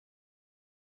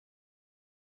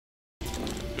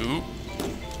Ooh.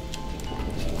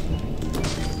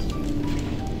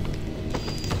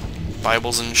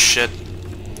 Bibles and shit.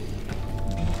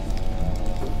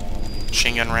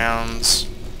 Machine gun rounds.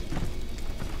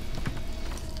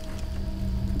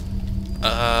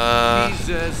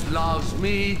 Jesus loves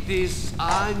me, this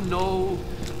I know,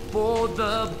 for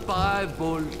the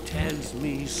Bible tells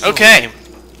me so. Okay.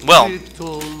 Well,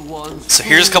 so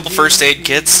here's a couple first aid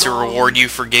kits to reward you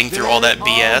for getting through all that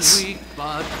BS.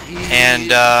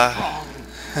 And,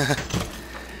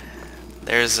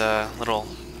 there's a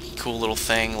cool little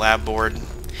thing, lab board.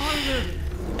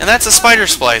 And that's a spider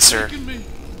splicer.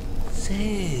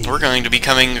 We're going to be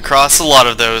coming across a lot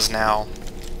of those now.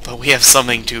 But we have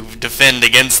something to defend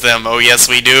against them. Oh, yes,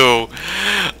 we do.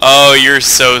 Oh, you're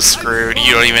so screwed.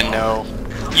 You don't even know.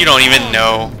 You don't even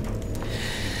know.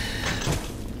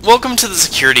 Welcome to the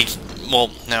security... Well,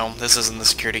 no, this isn't the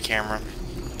security camera.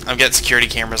 I've got security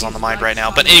cameras on the mind right now.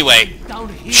 But anyway,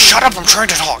 shut up, I'm trying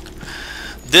to talk.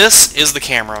 This is the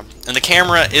camera. And the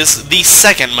camera is the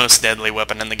second most deadly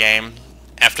weapon in the game,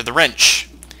 after the wrench.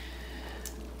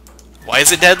 Why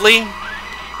is it deadly?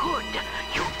 Good,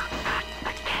 you got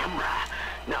the camera.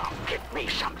 Now give me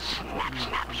some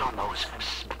snaps on those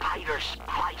spider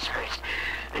splicers.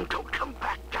 And don't come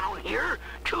back down here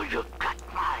till you've got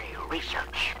my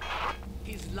research.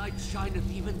 His light shineth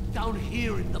even down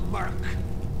here in the murk.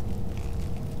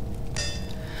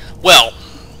 Well,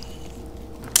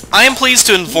 I am pleased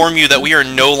to inform you that we are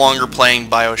no longer playing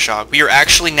Bioshock. We are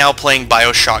actually now playing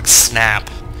Bioshock Snap.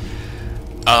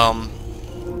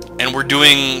 And we're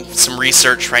doing some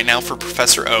research right now for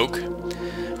Professor Oak,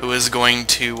 who is going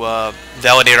to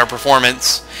validate our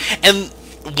performance. And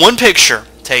one picture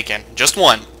taken, just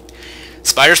one.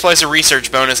 Spider Splicer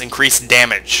research bonus, increased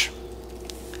damage.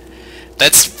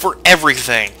 That's for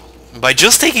everything. By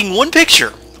just taking one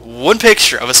picture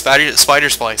of a spider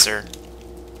splicer,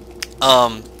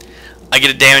 I get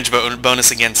a damage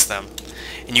bonus against them.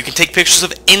 And you can take pictures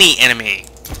of any enemy.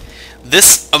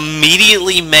 This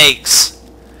immediately makes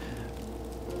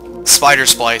spider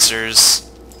splicers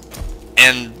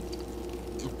and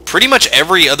pretty much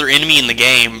every other enemy in the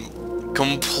game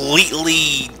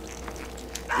completely,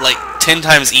 like, 10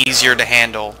 times easier to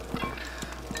handle,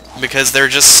 because they're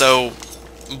just so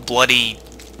bloody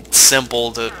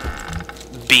simple to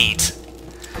beat.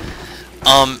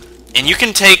 And you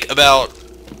can take about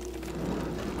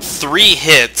 3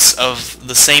 hits of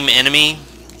the same enemy,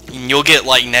 and you'll get,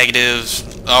 like, negatives.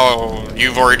 Oh,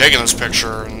 you've already taken this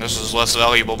picture, and this is less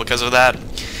valuable because of that.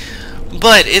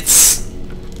 But it's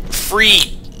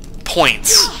free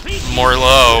points, more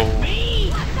low.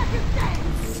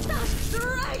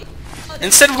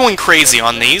 Instead of going crazy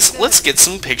on these, let's get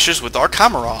some pictures with our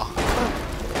camera.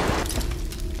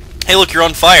 Hey, look, you're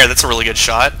on fire. That's a really good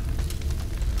shot.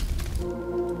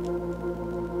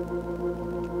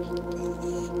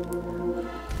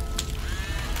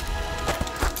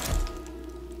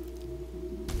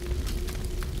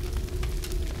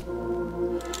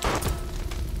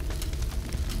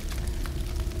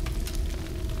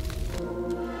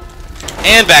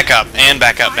 And back up, and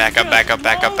back up, back up, back up,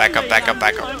 back up, back up, back up,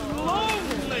 back up.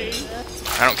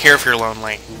 I don't care if you're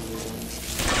lonely.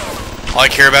 All I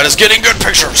care about is getting good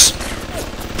pictures.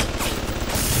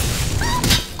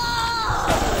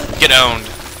 Get owned.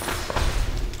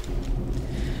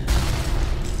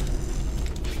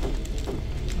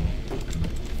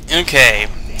 Okay,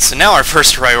 so now our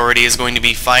first priority is going to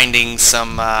be finding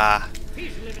some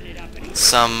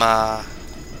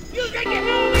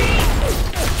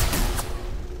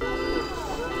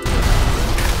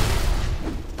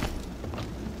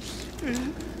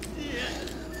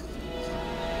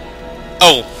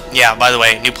Oh, yeah, by the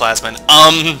way, new plasmid.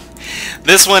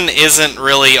 This one isn't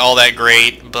really all that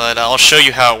great, but I'll show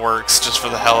you how it works, just for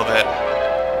the hell of it.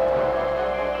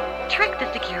 Trick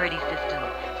the security system.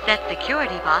 Set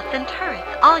security bots and turrets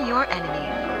on your enemies.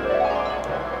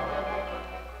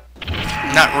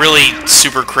 Not really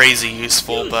super crazy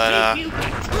useful, but,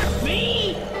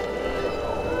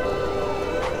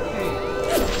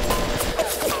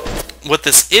 what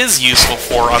this is useful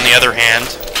for, on the other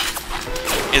hand,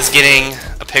 is getting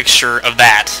a picture of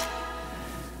that.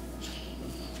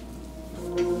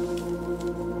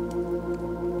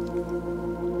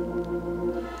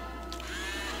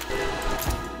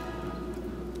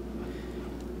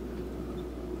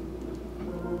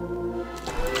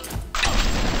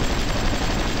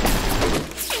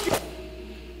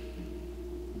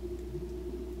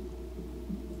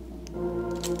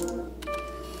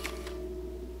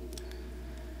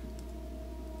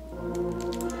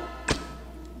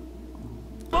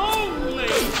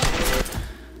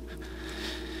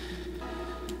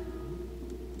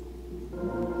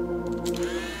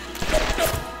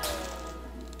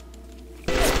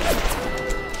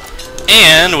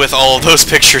 And with all of those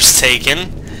pictures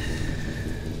taken...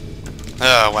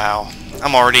 Oh, wow.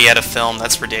 I'm already out of film.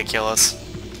 That's ridiculous.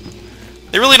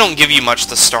 They really don't give you much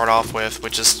to start off with,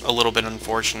 which is a little bit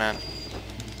unfortunate.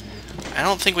 I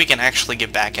don't think we can actually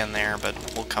get back in there, but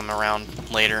we'll come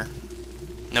around later.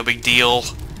 No big deal.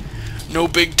 No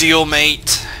big deal,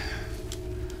 mate.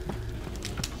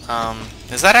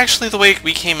 Is that actually the way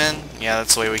we came in? Yeah,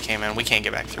 that's the way we came in. We can't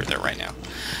get back through there right now.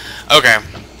 Okay.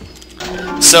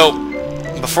 So,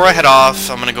 before I head off,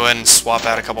 I'm going to go ahead and swap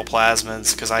out a couple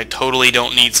plasmids, because I totally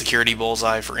don't need Security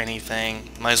Bullseye for anything.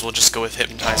 Might as well just go with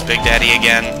Hypnotize Big Daddy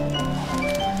again.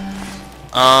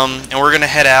 And we're going to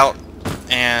head out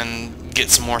and get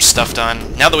some more stuff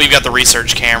done. Now that we've got the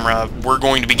research camera, we're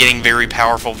going to be getting very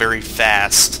powerful very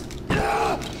fast.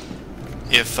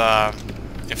 If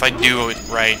I do it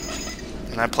right,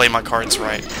 and I play my cards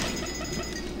right.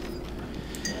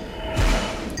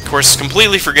 Of course,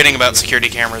 completely forgetting about security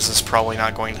cameras is probably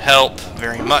not going to help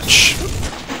very much.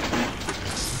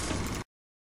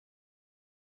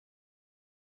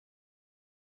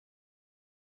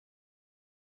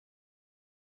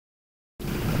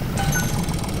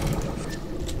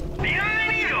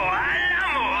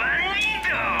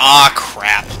 Ah,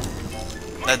 crap.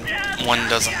 That one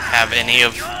doesn't have any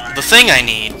of the thing I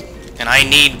need. And I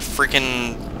need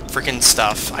freaking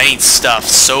stuff. I need stuff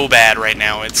so bad right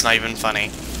now, it's not even funny.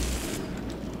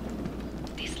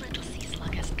 This little sea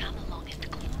slug has come along and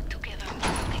glued together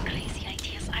all the crazy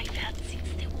ideas I've had since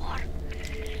the war.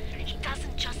 It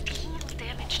doesn't just heal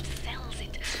damaged cells,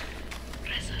 it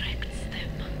resurrects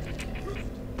them.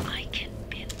 I can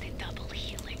bend the double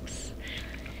helix.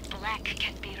 Black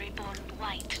can be reborn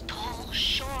white, tall,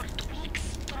 short, weak,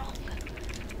 strong.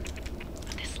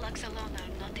 But the slugs alone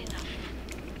are not enough.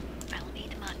 I'll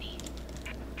need money.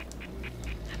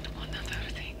 And one other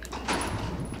thing.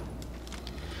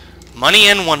 Money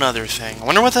and one other thing. I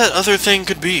wonder what that other thing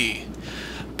could be.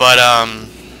 But,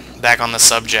 back on the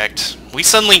subject. We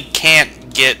suddenly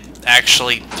can't get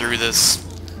actually through this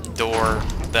door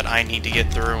that I need to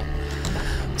get through.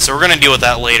 So we're gonna deal with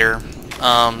that later.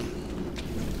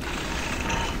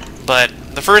 But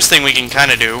the first thing we can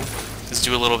kind of do is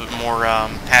do a little bit more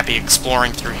happy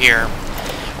exploring through here.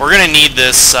 We're gonna need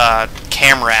this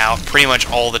camera out pretty much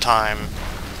all the time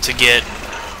to get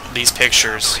these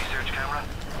pictures. Research camera?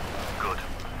 Good.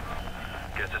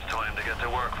 Guess it's time to get to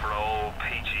work for old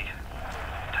Peachy.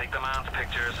 Take the man's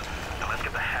pictures, and let's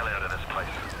get the hell out of this place.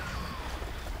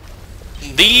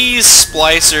 These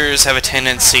splicers have a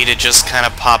tendency to just kind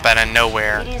of pop out of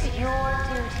nowhere.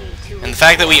 And the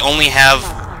fact that we only have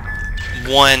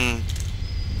one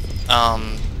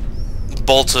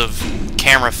bolt of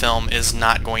camera film is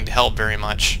not going to help very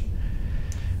much.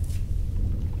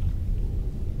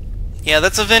 Yeah,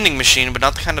 that's a vending machine, but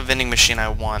not the kind of vending machine I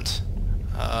want.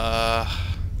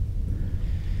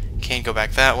 Can't go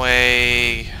back that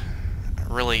way. I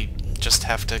really just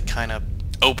have to kind of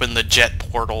open the jet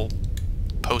portal,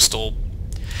 postal,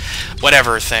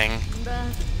 whatever thing.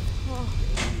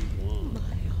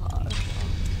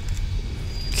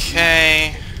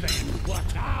 Okay.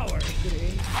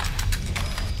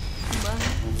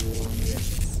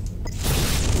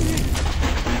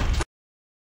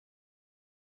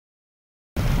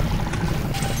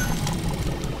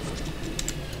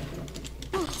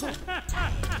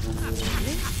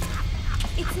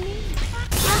 It's me.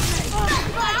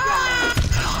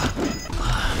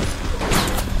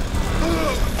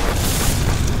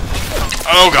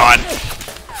 Oh god.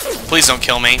 Please don't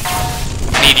kill me.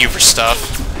 I need you for stuff.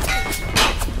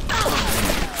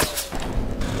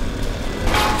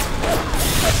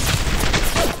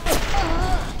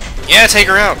 Yeah, take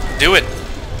her out. Do it.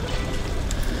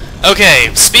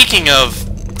 Okay, speaking of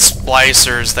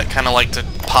splicers that kind of like to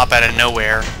pop out of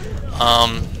nowhere,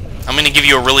 I'm going to give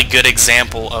you a really good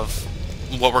example of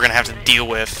what we're going to have to deal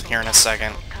with here in a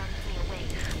second.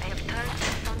 I have turned to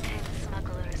Fontaine's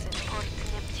smugglers in Port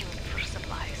Neptune for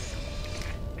supplies.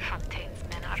 Fontaine's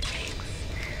men are pigs.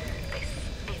 They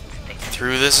spit, they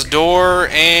Through this door,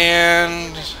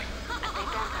 and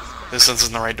this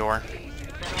isn't the right door.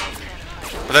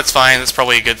 But that's fine, that's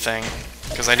probably a good thing,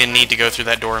 because I didn't need to go through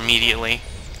that door immediately.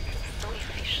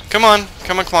 Come on,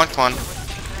 come on, come on, come on.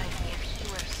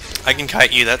 I can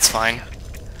kite you, that's fine.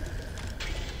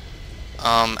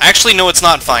 Actually, no, it's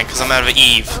not fine, because I'm out of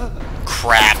Eve.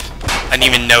 Crap. I didn't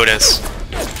even notice.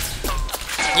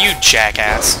 You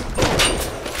jackass.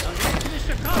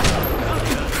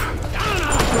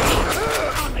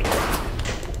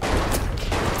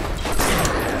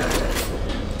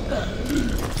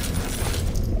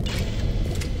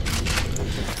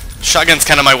 Shotgun's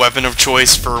kind of my weapon of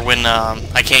choice for when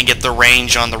I can't get the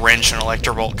range on the wrench and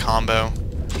electrobolt combo.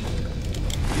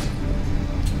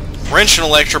 Wrench and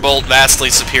electrobolt vastly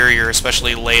superior,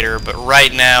 especially later, but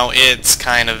right now it's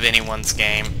kind of anyone's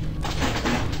game.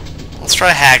 Let's try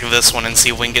to hack this one and see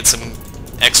if we can get some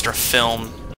extra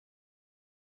film.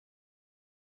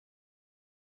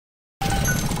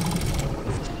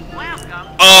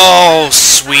 Oh,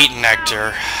 sweet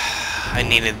nectar. I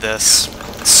needed this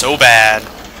so bad.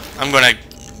 I'm gonna,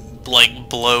 like,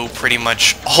 blow pretty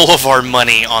much all of our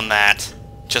money on that,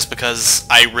 just because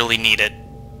I really need it.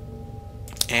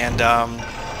 And,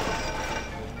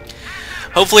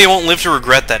 hopefully I won't live to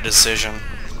regret that decision.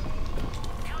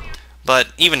 But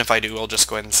even if I do, I'll just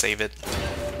go ahead and save it,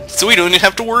 so we don't even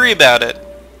have to worry about it.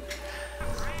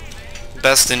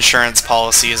 Best insurance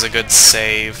policy is a good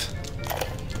save.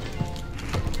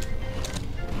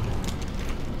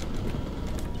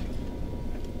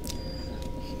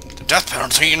 Death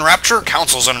penalty in Rapture?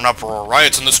 Council's in an uproar.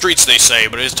 Riots in the streets, they say,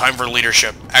 but it is time for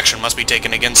leadership. Action must be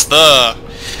taken against the...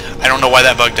 I don't know why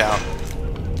that bugged out.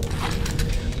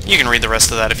 You can read the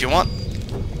rest of that if you want.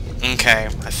 Okay,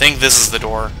 I think this is the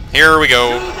door. Here we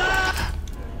go.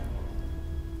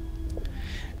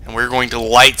 And we're going to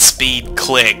light speed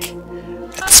click.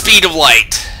 At the speed of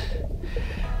light.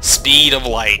 Speed of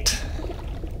light.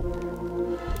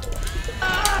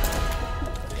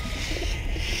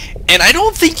 And I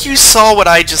don't think you saw what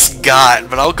I just got,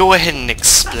 but I'll go ahead and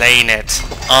explain it.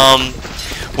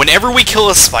 Whenever we kill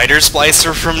a spider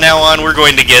splicer from now on, we're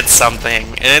going to get something,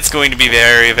 and it's going to be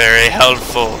very, very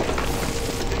helpful.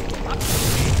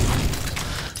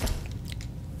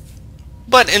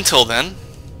 But until then,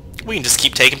 we can just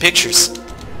keep taking pictures.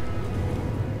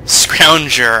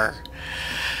 Scrounger.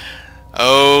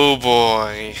 Oh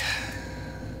boy.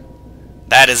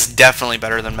 That is definitely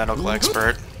better than Medical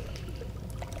Expert.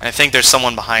 I think there's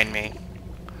someone behind me.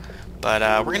 But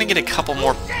we're going to get a couple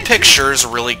more pictures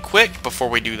really quick before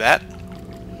we do that.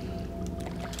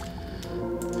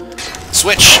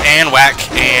 Switch and whack,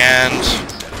 and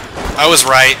I was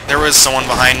right. There was someone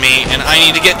behind me, and I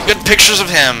need to get good pictures of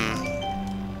him.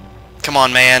 Come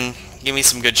on, man. Give me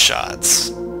some good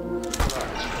shots.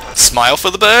 Smile for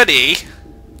the birdie.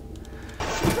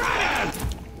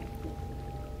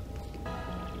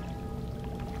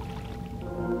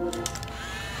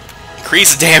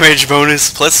 Increase damage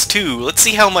bonus +2. Let's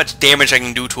see how much damage I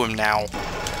can do to him now.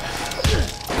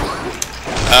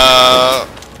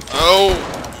 Oh,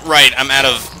 right, I'm out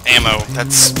of ammo.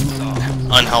 That's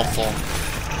unhelpful.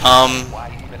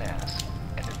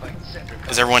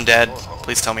 Is everyone dead?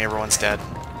 Please tell me everyone's dead.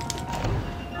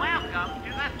 Welcome to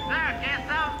the circus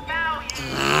of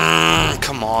value.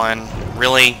 Come on,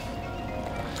 really?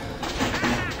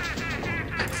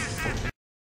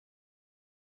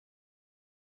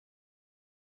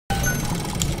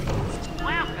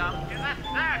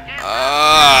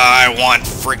 I want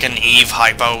frickin' Eve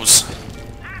hypos.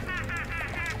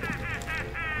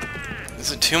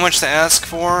 Is it too much to ask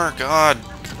for? God.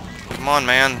 Come on,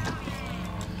 man.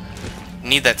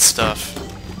 Need that stuff.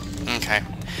 Okay.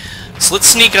 So let's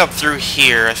sneak up through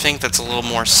here. I think that's a little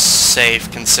more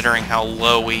safe considering how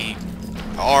low we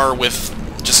are with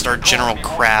just our general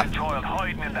crap.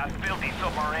 Hiding in that filthy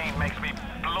submarine makes me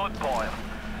blood boil.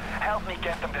 Help me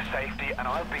get them to safety and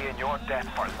I'll be in your debt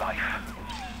for life.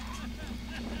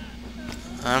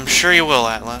 I'm sure you will,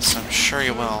 Atlas. I'm sure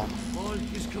you will. All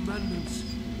his commandments.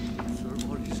 Serve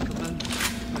all his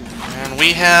commandments. And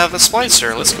we have a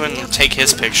splicer. Let's go ahead and take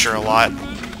his picture a lot.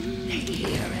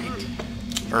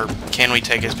 Or can we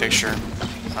take his picture?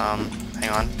 Hang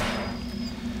on.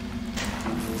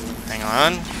 Hang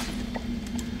on.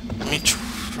 Let me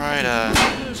try to...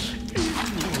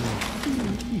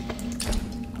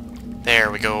 There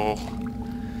we go.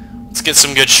 Let's get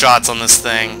some good shots on this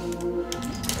thing.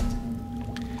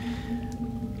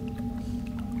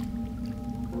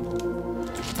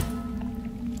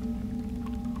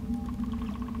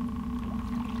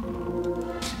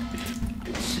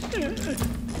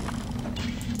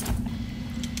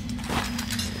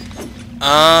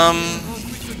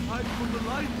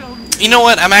 You know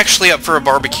what? I'm actually up for a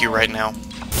barbecue right now.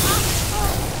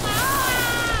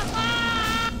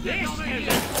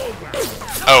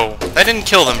 Oh, that didn't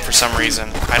kill them for some reason.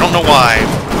 I don't know why.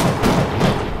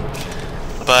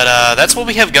 But, that's what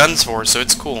we have guns for, so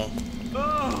it's cool.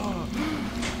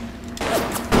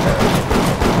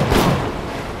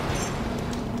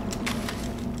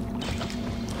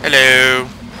 Hello.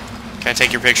 Can I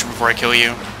take your picture before I kill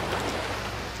you?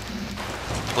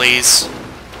 Please?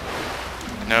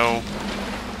 No.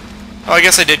 Oh, I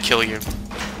guess I did kill you.